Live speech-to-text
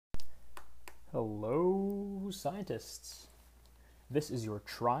Hello, scientists. This is your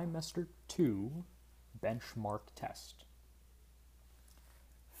Trimester 2 benchmark test.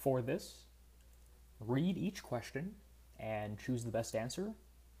 For this, read each question and choose the best answer.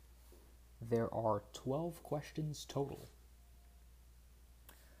 There are 12 questions total.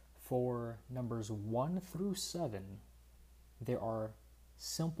 For numbers 1 through 7, there are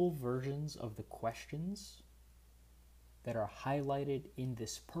simple versions of the questions that are highlighted in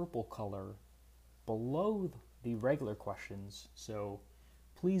this purple color below the regular questions, so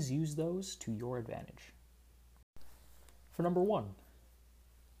please use those to your advantage. For number 1,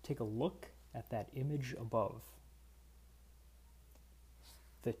 take a look at that image above.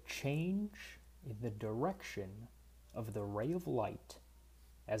 The change in the direction of the ray of light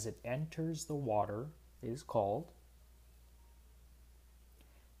as it enters the water is called.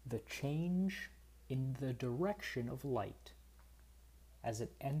 The change in the direction of light as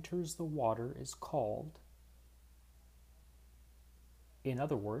it enters the water is called. In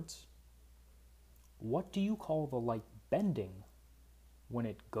other words, what do you call the light bending when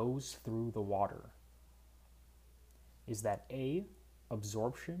it goes through the water? Is that A,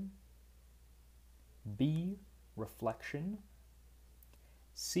 absorption, B, reflection,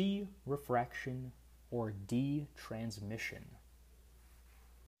 C, refraction, or D, transmission?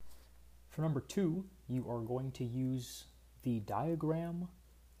 For number 2, you are going to use the diagram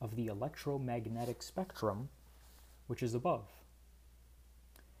of the electromagnetic spectrum, which is above.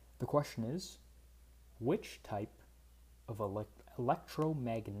 The question is, which type of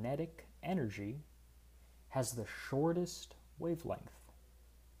electromagnetic energy has the shortest wavelength?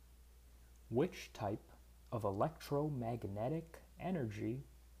 Which type of electromagnetic energy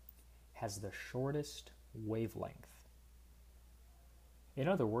has the shortest wavelength? In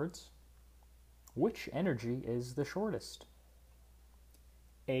other words, which energy is the shortest?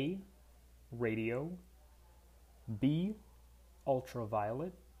 A, radio, B,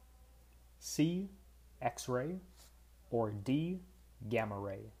 ultraviolet, C, X-ray, or D, gamma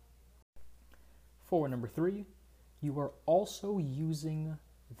ray? For number 3, you are also using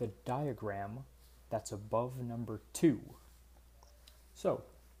the diagram that's above number 2. So,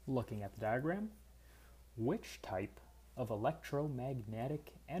 looking at the diagram, which type of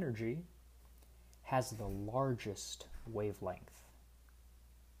electromagnetic energy has the largest wavelength?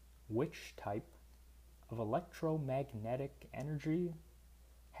 Which type of electromagnetic energy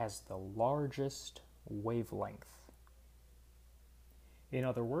has the largest wavelength? In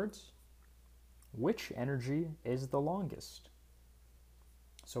other words, which energy is the longest?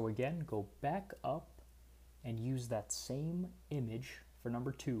 So again, go back up and use that same image for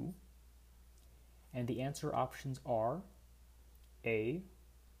number 2. And the answer options are A,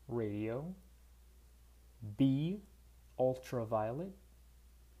 radio, B, ultraviolet,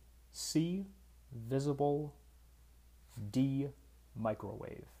 C, visible, D,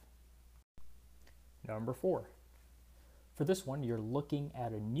 microwave. Number 4. For this one, you're looking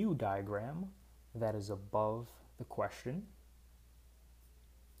at a new diagram that is above the question.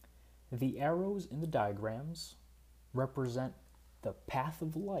 The arrows in the diagrams represent the path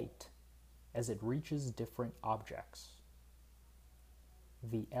of light as it reaches different objects.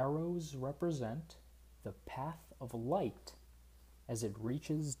 The arrows represent the path of light as it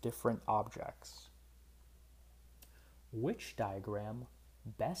reaches different objects. Which diagram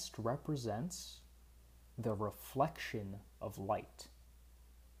best represents the reflection of light?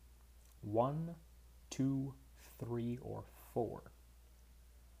 1, 2, 3, or 4?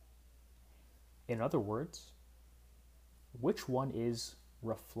 In other words, which one is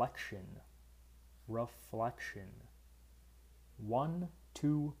reflection? Reflection. 1,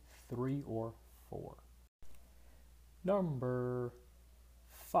 2, 3, or 4? Number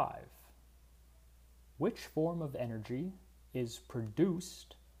 5. Which form of energy is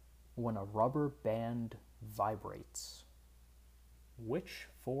produced when a rubber band vibrates? Which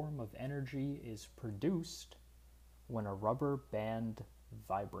form of energy is produced when a rubber band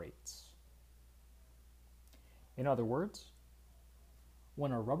vibrates? In other words,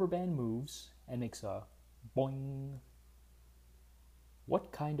 when a rubber band moves and makes a boing,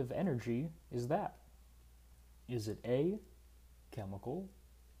 what kind of energy is that? Is it A, chemical,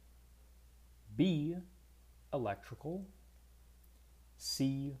 B, electrical,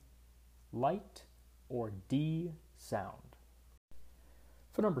 C, light, or D, sound?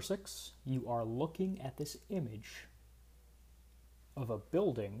 For number 6, you are looking at this image of a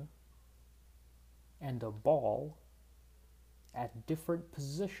building and a ball at different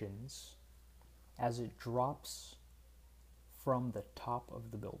positions as it drops from the top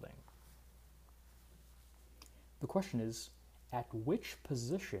of the building. The question is, at which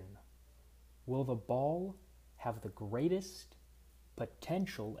position will the ball have the greatest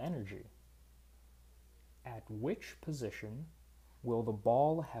potential energy? At which position will the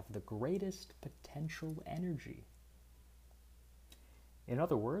ball have the greatest potential energy? In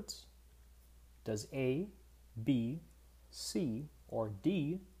other words, does A, B, C, or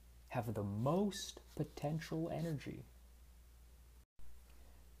D have the most potential energy?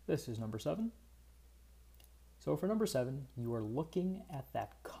 This is number 7. So for number 7, you are looking at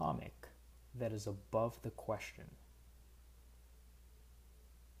that comic that is above the question.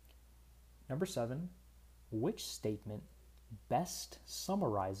 Number 7, which statement best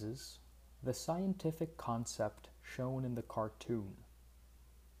summarizes the scientific concept shown in the cartoon?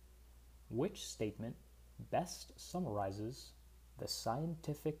 Which statement best summarizes the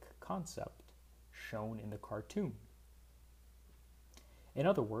scientific concept shown in the cartoon? In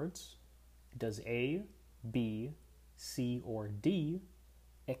other words, does A, B, C, or D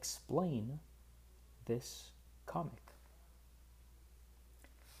explain this comic?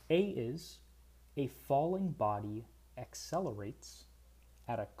 A is, a falling body accelerates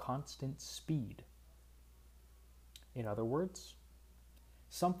at a constant speed. In other words,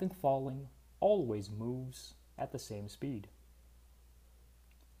 something falling always moves at the same speed.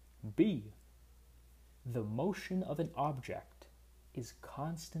 B, the motion of an object is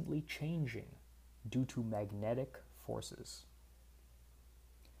constantly changing due to magnetic forces.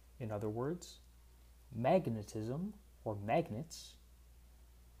 In other words, magnetism or magnets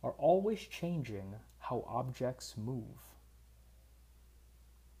are always changing how objects move.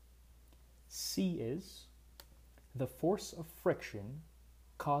 C is, the force of friction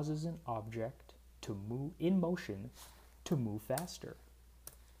causes an object to move in motion to move faster.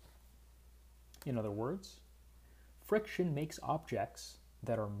 In other words, friction makes objects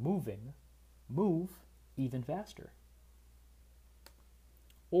that are moving move even faster.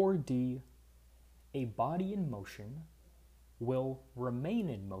 Or D, a body in motion will remain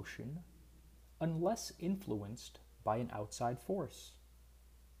in motion unless influenced by an outside force.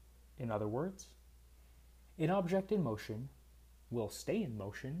 In other words, an object in motion will stay in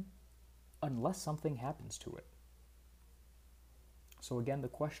motion unless something happens to it. So again, the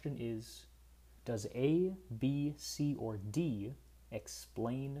question is, does A, B, C, or D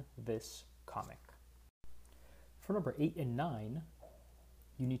explain this comic? For number 8 and 9,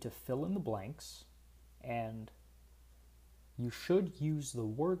 you need to fill in the blanks, and you should use the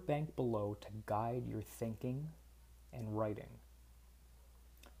word bank below to guide your thinking and writing.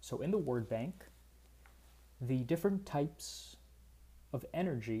 So in the word bank, the different types of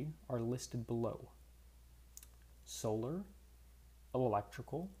energy are listed below: solar,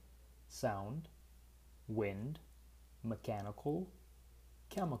 electrical, sound, wind, mechanical,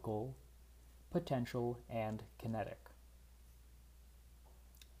 chemical, potential, and kinetic.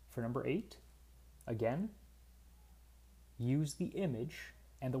 For number 8, again, use the image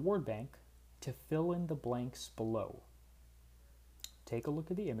and the word bank to fill in the blanks below. Take a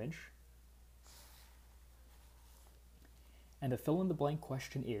look at the image, and the fill in the blank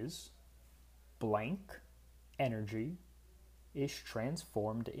question is, blank energy is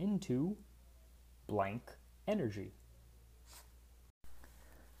transformed into blank energy.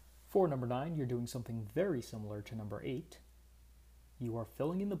 For number 9, you're doing something very similar to number 8. You are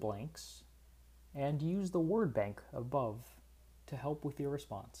filling in the blanks and use the word bank above to help with your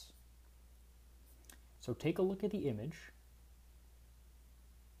response. So take a look at the image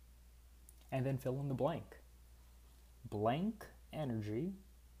and then fill in the blank. Blank energy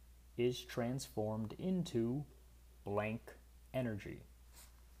is transformed into blank energy.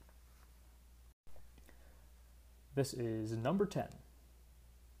 This is number 10.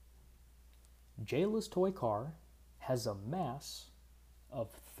 Jayla's toy car has a mass of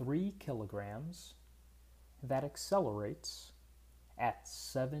 3 kilograms that accelerates at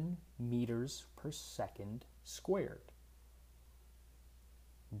 7 meters per second squared.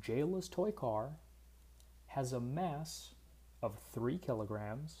 Jayla's toy car has a mass of 3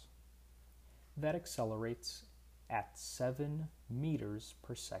 kilograms that accelerates at 7 meters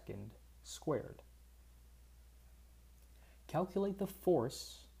per second squared. Calculate the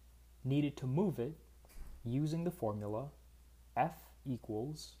force needed to move it using the formula F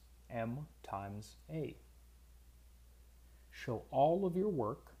equals m times a. Show all of your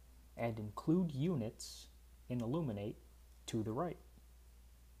work and include units in Illuminate to the right.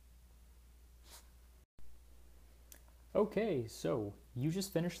 Okay, so you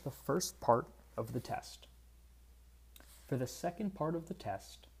just finished the first part of the test. For the second part of the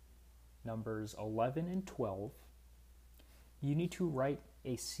test, numbers 11 and 12, you need to write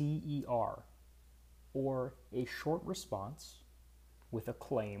a CER, or a short response with a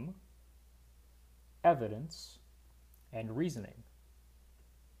claim, evidence, and reasoning.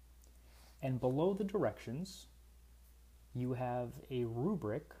 And below the directions, you have a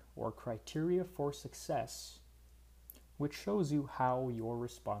rubric or criteria for success, which shows you how your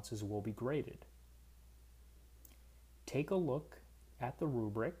responses will be graded. Take a look at the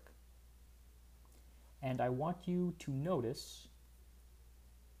rubric, and I want you to notice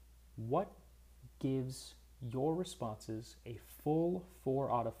what gives your responses a full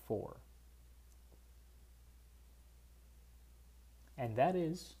 4 out of 4. And that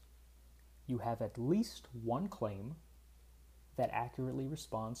is, you have at least one claim that accurately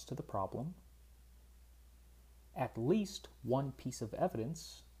responds to the problem, at least one piece of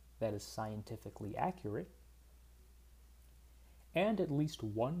evidence that is scientifically accurate, and at least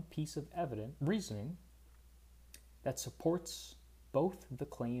one piece of reasoning that supports both the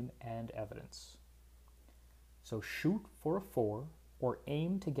claim and evidence. So shoot for a 4, or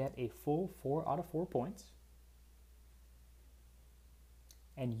aim to get a full 4 out of 4 points,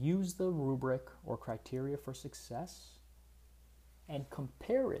 and use the rubric or criteria for success and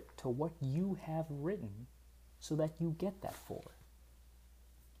compare it to what you have written so that you get that 4.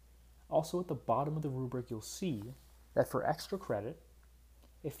 Also, at the bottom of the rubric, you'll see that for extra credit,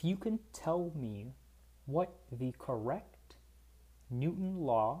 if you can tell me what the correct Newton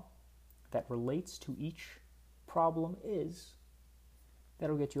law that relates to each problem is,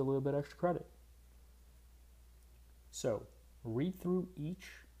 that'll get you a little bit extra credit. So, read through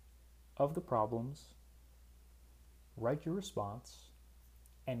each of the problems, write your response,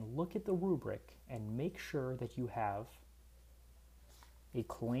 and look at the rubric and make sure that you have a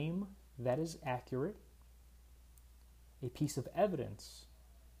claim that is accurate, a piece of evidence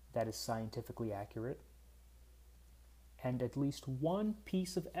that is scientifically accurate, and at least one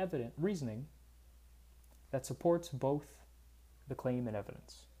piece of reasoning that supports both the claim and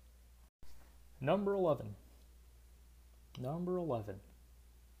evidence. Number 11.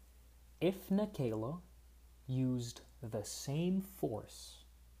 If Nikayla used the same force,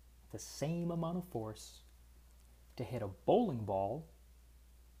 the same amount of force, to hit a bowling ball,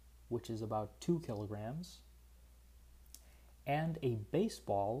 which is about 2 kilograms, and a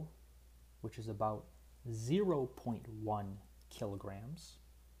baseball, which is about 0.1 kilograms,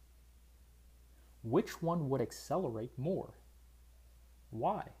 which one would accelerate more?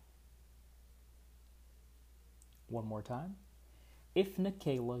 Why? One more time. If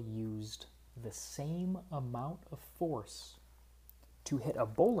Nikayla used the same amount of force to hit a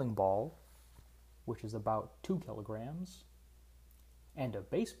bowling ball, which is about 2 kilograms, and a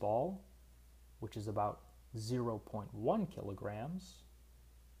baseball, which is about 0.1 kilograms,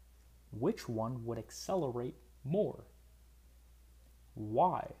 which one would accelerate more?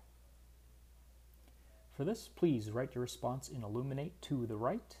 Why? For this, please write your response in Illuminate to the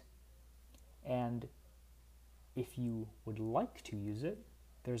right, and if you would like to use it,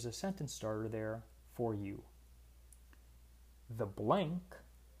 there's a sentence starter there for you. The blank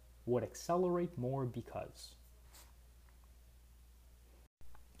would accelerate more because.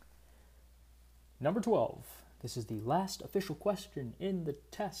 Number 12. This is the last official question in the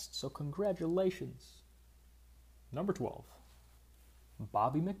test, so congratulations. Number 12.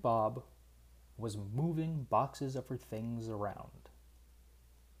 Bobby McBob was moving boxes of her things around.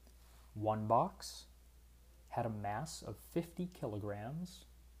 One box had a mass of 50 kilograms,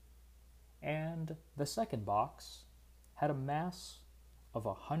 and the second box had a mass of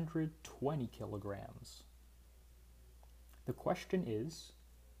 120 kilograms. The question is,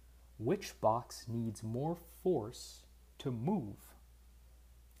 which box needs more force to move?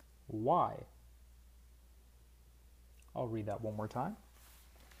 Why? I'll read that one more time.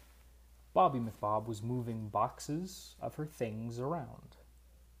 Bobby McBob was moving boxes of her things around.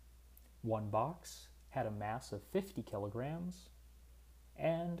 One box had a mass of 50 kilograms,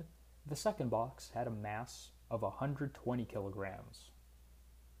 and the second box had a mass of 120 kilograms.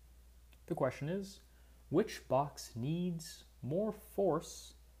 The question is, which box needs more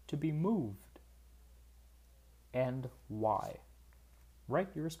force to be moved, and why? Write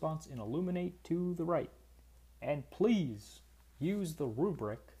your response in Illuminate to the right, and please use the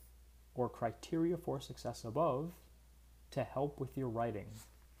rubric or criteria for success above to help with your writing.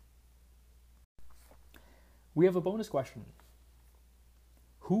 We have a bonus question.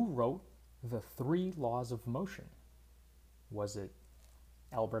 Who wrote the 3 laws of motion? Was it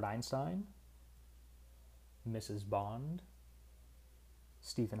Albert Einstein, Mrs. Bond,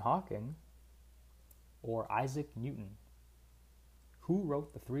 Stephen Hawking, or Isaac Newton? Who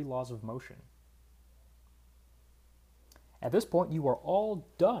wrote the 3 laws of motion? At this point, you are all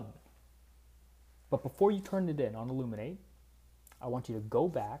done. But before you turn it in on Illuminate, I want you to go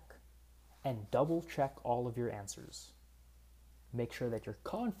back and double check all of your answers. Make sure that you're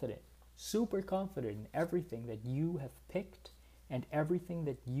confident, super confident in everything that you have picked and everything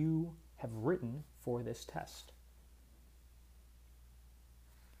that you have written for this test.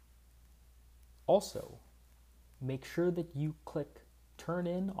 Also, make sure that you click Turn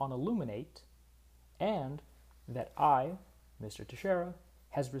In on Illuminate and that I, Mr. Teixeira,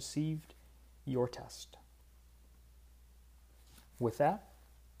 has received your test. With that,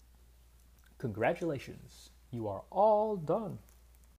 congratulations, you are all done.